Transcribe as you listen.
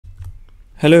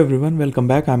Hello everyone, welcome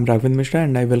back. I'm Raghvendra Mishra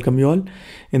and I welcome you all.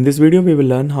 In this video, we will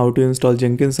learn how to install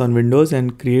Jenkins on Windows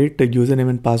and create a username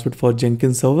and password for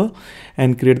Jenkins server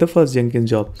and create the first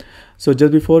Jenkins job. So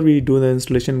just before we do the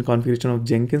installation and configuration of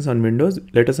Jenkins on Windows,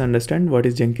 let us understand what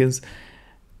is Jenkins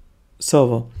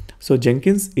server. So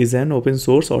Jenkins is an open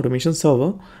source automation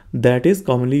server that is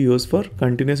commonly used for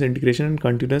continuous integration and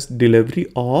continuous delivery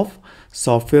of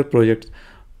software projects.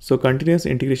 So continuous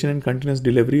integration and continuous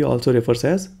delivery also refers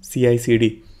as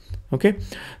CI/CD. Okay,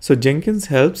 so Jenkins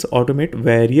helps automate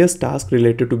various tasks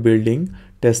related to building,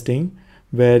 testing,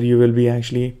 where you will be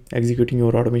actually executing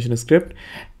your automation script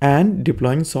and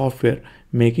deploying software,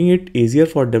 making it easier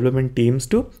for development teams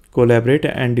to collaborate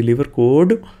and deliver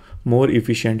code more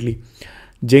efficiently.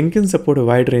 Jenkins support a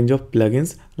wide range of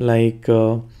plugins like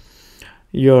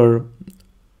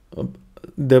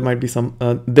there might be some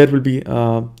there will be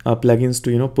plugins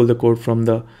to pull the code from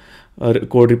the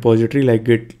code repository like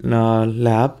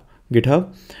GitHub,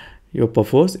 your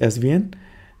Perforce, SVN,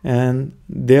 and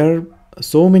there are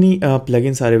so many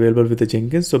plugins are available with the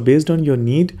Jenkins. So based on your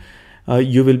need,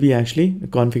 you will be actually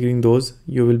configuring those.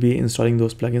 You will be installing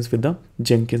those plugins with the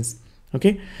Jenkins.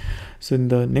 Okay, so in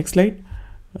the next slide,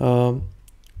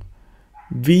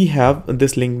 we have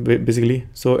this link basically.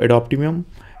 So Adoptium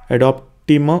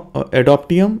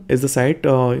is the site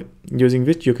using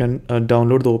which you can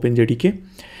download the OpenJDK,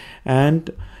 and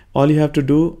all you have to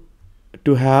do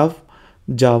to have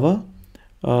Java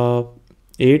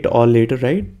 8 or later,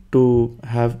 right, to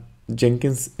have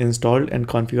Jenkins installed and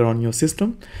configured on your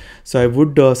system. So I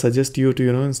would suggest you to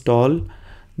install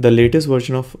the latest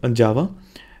version of Java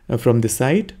from the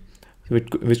site,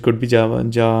 which could be Java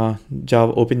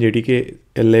OpenJDK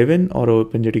 11 or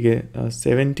OpenJDK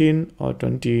 17 or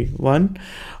 21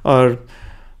 or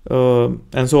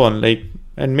and so on,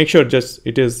 and make sure just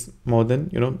it is more than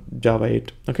Java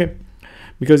 8. Okay,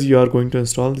 because you are going to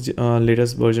install the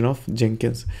latest version of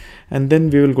Jenkins, and then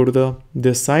we will go to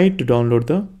this site to download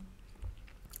the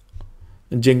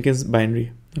Jenkins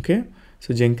binary. Okay,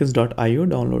 so jenkins.io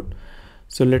download.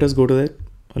 So let us go to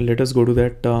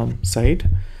that site.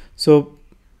 So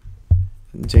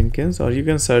Jenkins, or you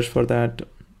can search for that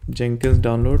Jenkins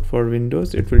download for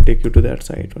Windows. It will take you to that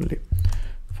site only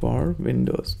for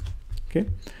Windows. Okay,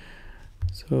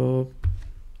 so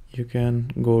you can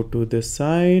go to this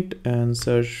site and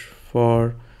search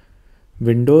for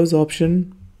Windows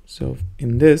option. So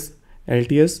in this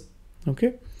LTS,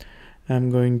 okay,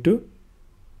 I'm going to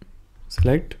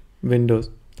select Windows.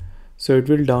 So it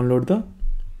will download the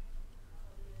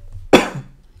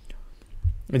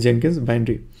Jenkins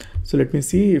binary. So let me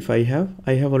see if I have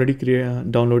already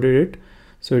downloaded it.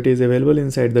 So it is available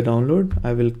inside the download.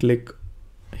 I will click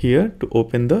here to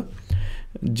open the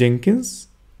Jenkins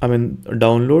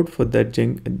download for that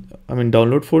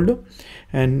download folder,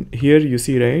 and here you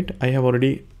see, right, I have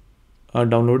already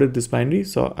downloaded this binary.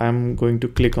 So I'm going to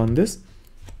click on this,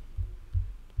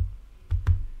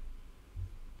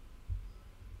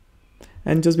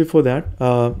 and just before that,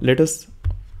 let us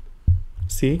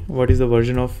see what is the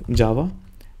version of Java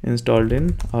installed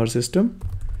in our system.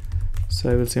 So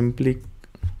I will simply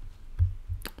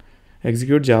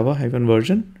execute Java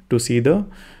 -version to see the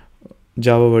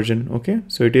Java version. Okay,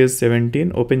 so it is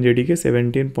 17 OpenJDK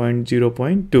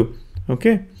 17.0.2.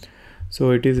 okay,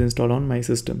 so it is installed on my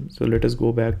system. So let us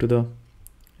go back to the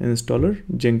installer,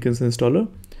 Jenkins installer.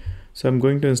 So I'm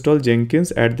going to install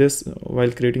Jenkins. At this,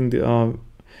 while creating the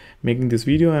making this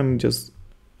video, I'm just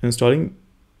installing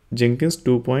Jenkins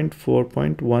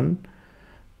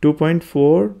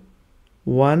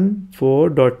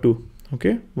 2.14.2.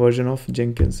 okay, version of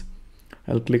Jenkins.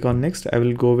 I'll click on next. I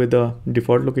will go with the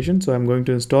default location. So I'm going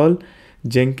to install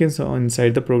Jenkins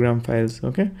inside the program files.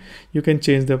 Okay, you can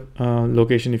change the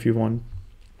location if you want.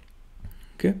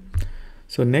 Okay,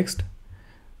 so next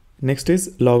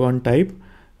is logon type.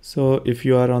 So if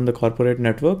you are on the corporate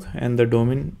network and the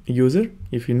domain user,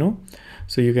 if you know,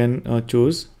 so you can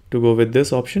choose to go with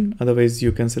this option. Otherwise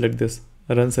you can select this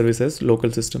run service as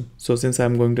local system. So since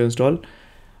I'm going to install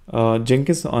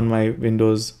Jenkins on my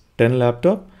Windows 10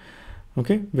 laptop,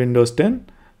 okay, Windows 10,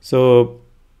 so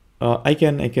I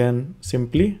can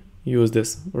simply use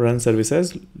this run service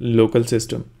as local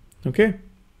system. Okay,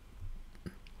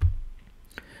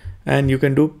 and you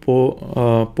can do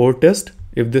port test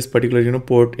if this particular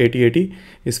port 8080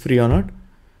 is free or not.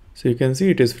 So you can see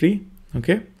it is free.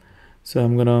 Okay, so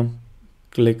I'm gonna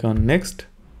click on next,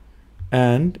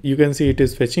 and you can see it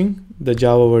is fetching the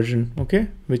Java version, okay,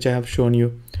 which I have shown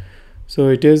you. So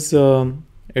it is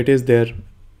there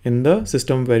in the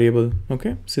system variable.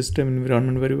 Okay, system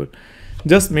environment variable.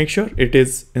 Just make sure it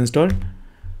is installed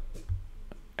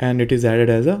and it is added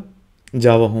as a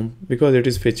Java home, because it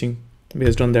is fetching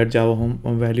based on that Java home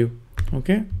value,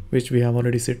 okay, which we have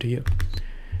already set here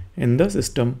in the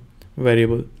system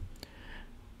variable.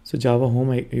 So Java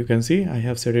home, you can see I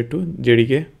have set it to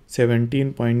JDK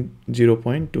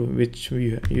 17.0.2, which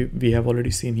we have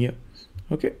already seen here.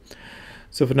 Okay,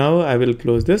 so for now I will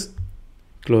close this,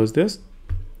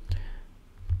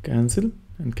 cancel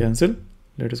and cancel.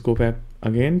 Let us go back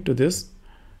again to this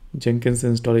Jenkins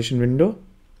installation window,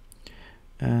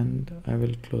 and I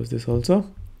will close this also.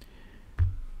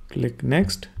 Click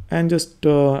next, and just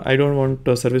I don't want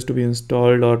a service to be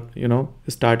installed or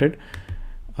started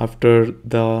after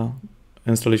the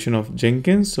installation of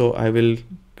Jenkins, so I will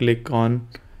click on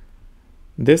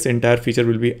this. Entire feature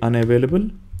will be unavailable,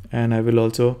 and I will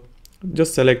also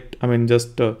just select,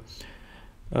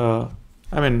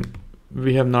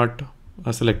 we have not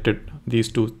selected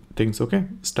these two things, okay,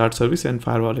 start service and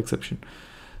firewall exception.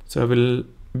 So I will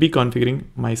be configuring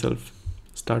myself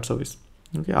start service.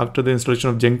 Okay, after the installation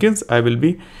of Jenkins, I will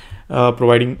be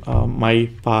providing my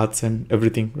paths and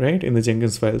everything, right, in the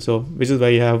Jenkins file. So which is why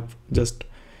I have just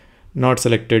not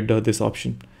selected this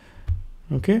option.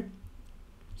 Okay,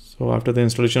 so after the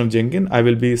installation of Jenkins, I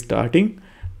will be starting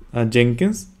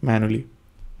Jenkins manually.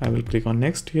 I will click on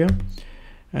next here,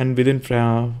 and within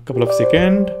a couple of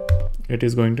seconds it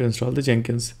is going to install the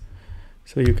Jenkins.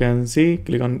 So you can see,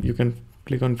 you can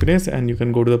click on finish, and you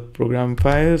can go to the program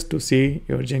files to see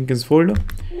your Jenkins folder.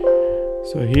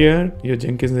 So here your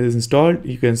Jenkins is installed.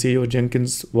 You can see your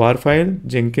Jenkins war file,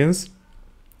 Jenkins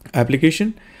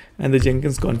application, and the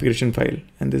Jenkins configuration file,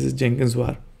 and this is Jenkins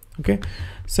war. Okay,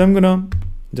 so I'm gonna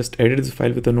just edit this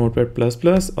file with a Notepad++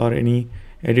 or any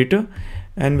editor,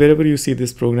 and wherever you see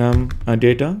this program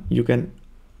data, you can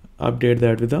update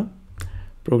that with the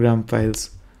program files.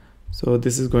 So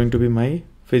this is going to be my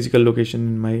physical location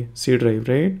in my C drive,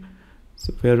 right?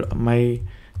 So where my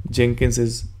Jenkins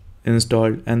is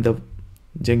installed and the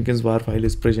Jenkins var file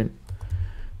is present.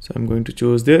 So I'm going to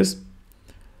choose this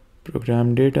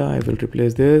program data. I will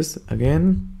replace this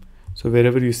again. So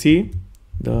wherever you see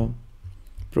the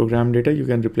program data, you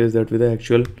can replace that with the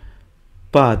actual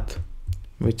path,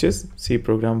 which is C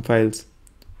program files,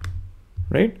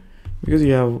 right? Because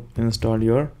you have installed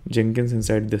your Jenkins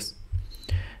inside this,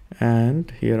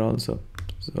 and here also.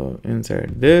 So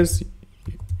inside this,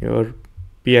 your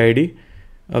PID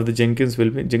of the Jenkins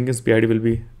PID will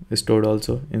be stored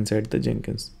also inside the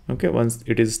Jenkins. Okay, once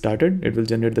it is started, it will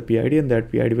generate the PID, and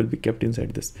that PID will be kept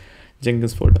inside this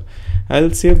Jenkins folder. I'll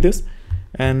save this,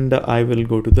 and I will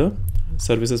go to the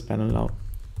services panel now.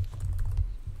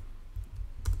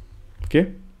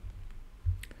 Okay,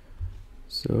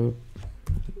 so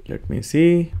let me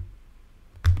see,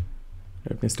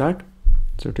 let me start.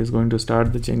 So it is going to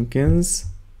start the Jenkins.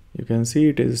 You can see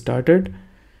it is started.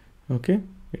 Okay,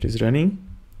 it is running,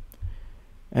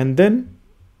 and then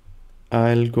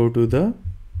I'll go to the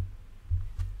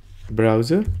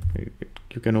browser.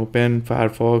 You can open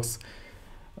Firefox,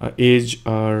 Edge,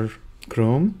 or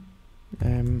Chrome.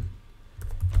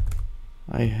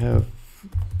 I have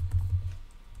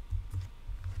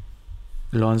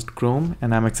launched Chrome,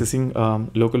 and I'm accessing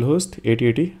localhost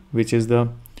 8080, which is the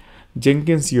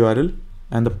Jenkins URL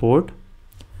and the port.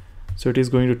 So it is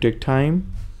going to take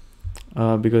time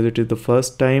because it is the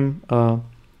first time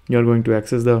you're going to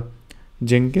access the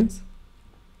Jenkins.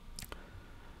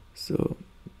 So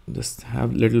just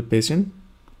have little patience,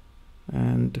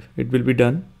 and it will be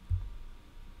done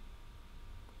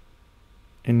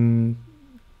in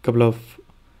a couple of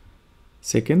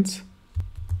seconds.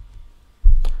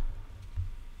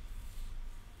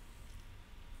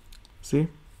 See,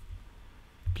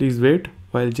 please wait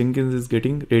while Jenkins is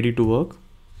getting ready to work.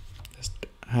 Just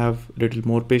have little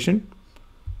more patience,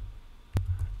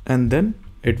 and then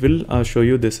it will show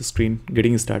you this screen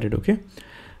getting started. Okay,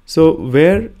 so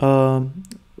where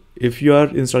if you are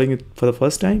installing it for the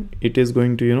first time, it is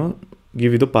going to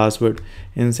give you the password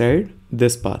inside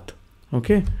this path.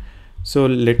 Okay, so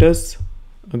let us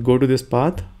go to this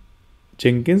path,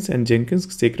 Jenkins and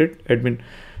Jenkins secret admin.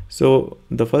 So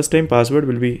the first time password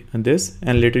will be this,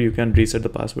 and later you can reset the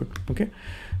password. Okay,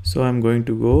 so I'm going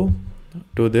to go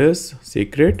to this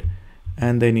secret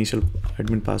and the initial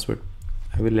admin password.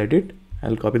 I will edit.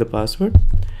 I'll copy the password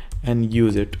and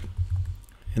use it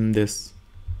in this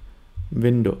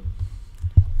window.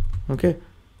 Okay,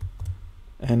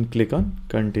 and click on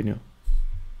continue.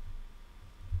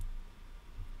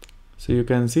 So you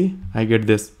can see I get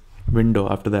this window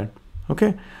after that.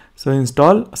 Okay, so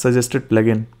install suggested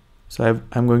plugin. So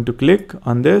I'm going to click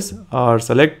on this or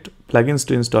select plugins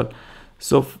to install.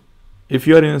 So if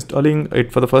you are installing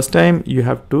it for the first time, you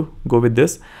have to go with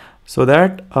this, so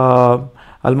that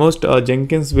almost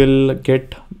Jenkins will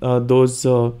get those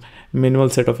minimal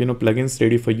set of plugins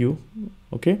ready for you,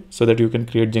 okay, so that you can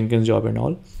create Jenkins job and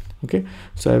all. Okay,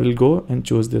 so I will go and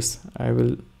choose this. I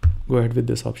will go ahead with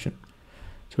this option.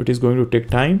 So it is going to take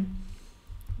time,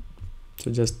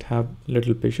 so just have a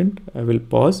little patience. I will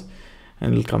pause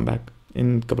and will come back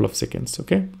in a couple of seconds.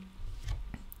 Okay,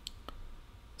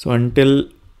 so until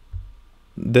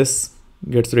this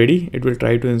gets ready, it will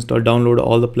try to download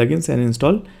all the plugins and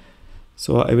install.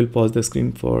 So I will pause the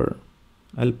screen for,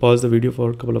 I'll pause the video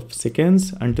for a couple of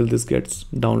seconds until this gets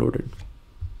downloaded.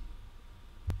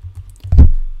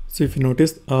 So if you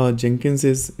notice, Jenkins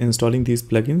is installing these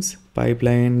plugins: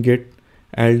 pipeline, git,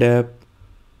 LDAP,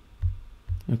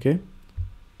 okay,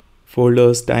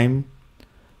 folders, time,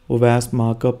 OWASP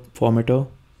markup formatter,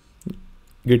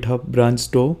 GitHub branch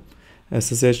store,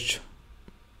 SSH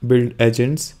build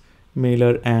agents,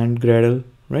 mailer and Gradle,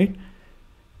 right?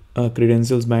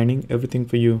 Credentials binding, everything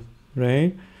for you,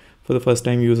 right? For the first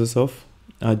time users of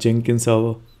Jenkins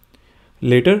server.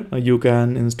 Later, you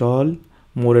can install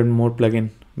more and more plugin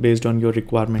based on your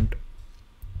requirement.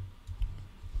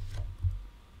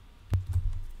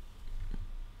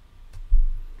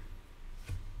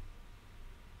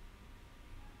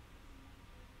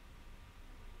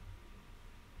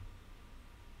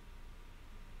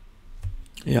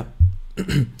 Yeah.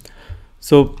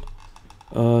 So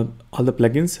all the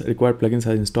required plugins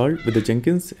are installed with the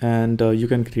Jenkins, and you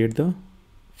can create the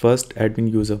first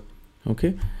admin user.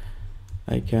 Okay,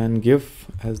 I can give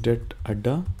as det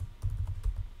adda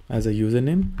as a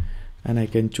username, and I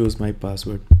can choose my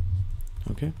password.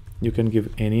 Okay, you can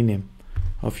give any name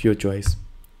of your choice,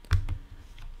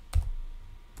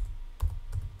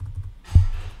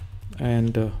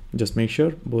 and just make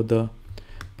sure both the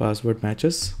password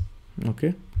matches.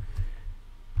 Okay,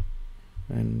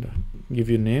 and give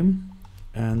your name,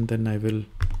 and then I will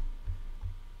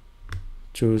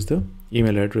choose the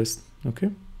email address.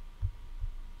 Okay,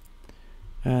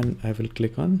 and I will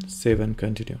click on save and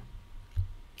continue.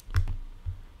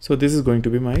 So this is going to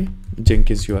be my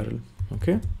Jenkins URL.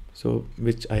 Okay, so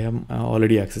which I am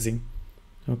already accessing.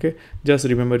 Okay, just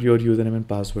remember your username and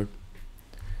password.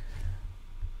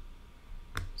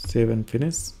 Save and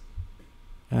finish,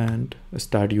 and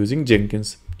start using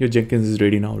Jenkins. Your Jenkins is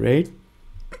ready now, right?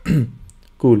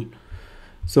 Cool.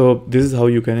 So this is how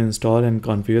you can install and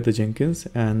configure the Jenkins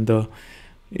and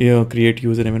create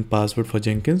username and password for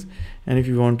Jenkins. And if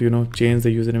you want to change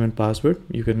the username and password,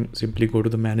 you can simply go to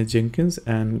the manage Jenkins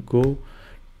and go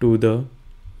to the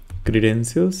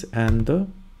credentials and the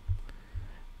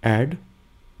add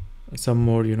some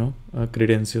more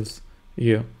credentials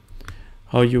here.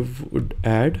 How you would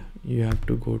add, you have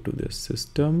to go to this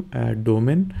system, add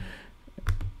domain,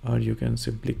 or you can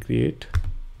simply create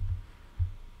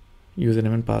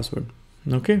username and password.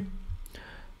 Okay,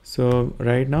 so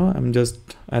right now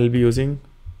I'll be using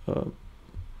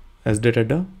as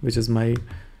datadata, which is my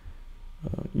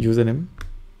username.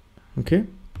 Okay,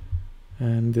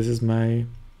 and this is my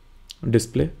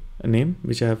display name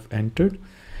which I have entered.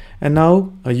 And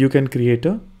now you can create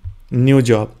a new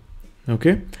job.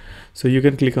 Okay, so you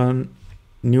can click on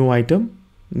new item.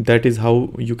 That is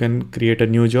how you can create a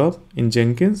new job in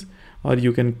Jenkins, or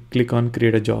you can click on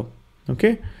create a job.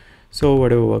 Okay, so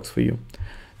whatever works for you.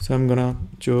 So I'm gonna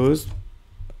choose,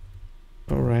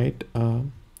 all right,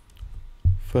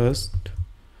 first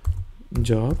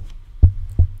job,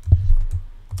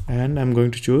 and I'm going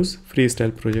to choose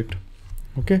freestyle project.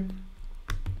 Okay,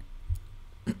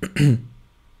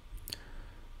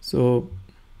 so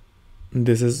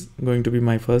this is going to be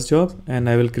my first job, and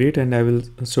I will create, and I will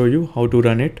show you how to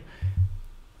run it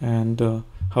and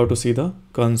how to see the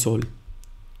console.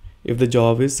 If the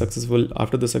job is successful,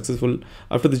 after the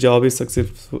job is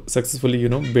successfully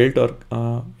built or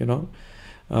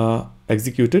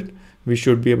executed, we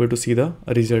should be able to see the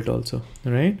result also,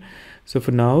 right? So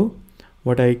for now,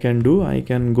 what I can do, I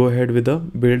can go ahead with the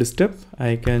build step.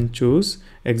 I can choose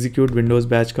execute Windows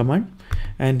batch command,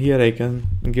 and here I can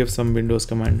give some Windows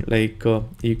command like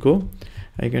echo.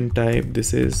 I can type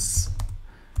this is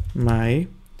my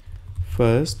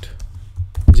first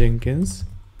Jenkins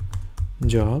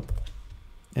job,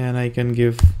 and I can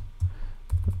give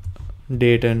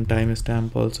date and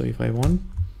timestamp also if I want.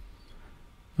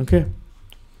 Okay,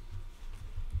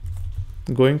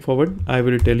 going forward, I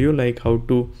will tell you like how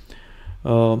to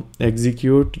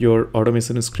execute your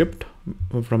automation script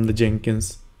from the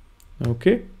Jenkins.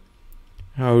 Okay,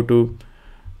 how to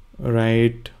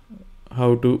write,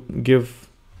 how to give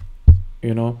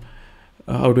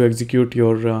how to execute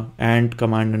your and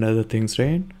command and other things,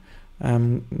 right?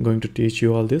 I'm going to teach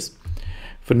you all this.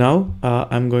 For now,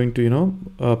 I'm going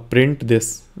to print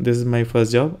this. This is my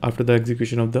first job. After the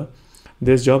execution of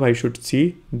this job, I should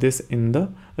see this in the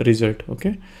result.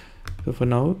 Okay, so for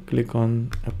now, click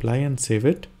on apply and save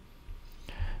it.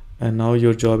 And now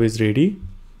your job is ready.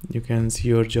 You can see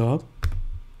your job,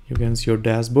 you can see your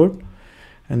dashboard,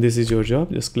 and this is your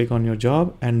job. Just click on your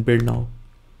job and build now.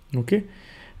 Okay,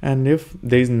 and if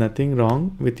there is nothing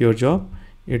wrong with your job,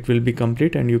 it will be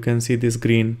complete and you can see this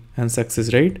green and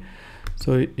success, right?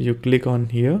 So you click on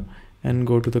here and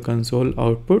go to the console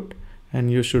output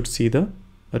and you should see the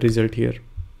result here.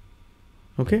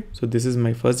 Okay, so this is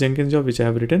my first Jenkins job which I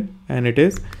have written, and it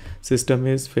is system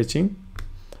is fetching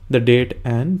the date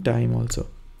and time also.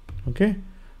 Okay,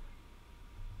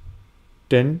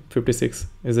 10:56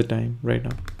 is the time right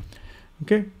now.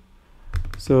 Okay,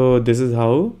 so this is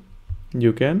how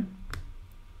you can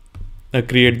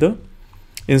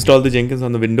install the Jenkins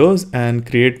on the Windows and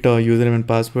create a username and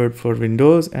password for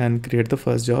Windows and create the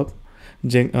first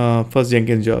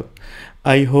Jenkins job.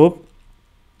 I hope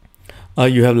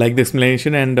you have liked the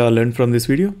explanation and learned from this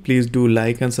video. Please do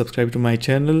like and subscribe to my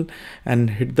channel and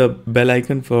hit the bell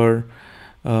icon for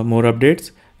more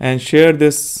updates, and share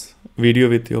this video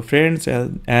with your friends,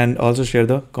 and also share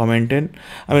the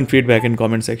feedback in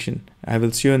comment section. I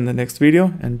will see you in the next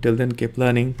video. Until then, keep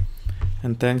learning,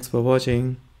 and thanks for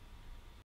watching.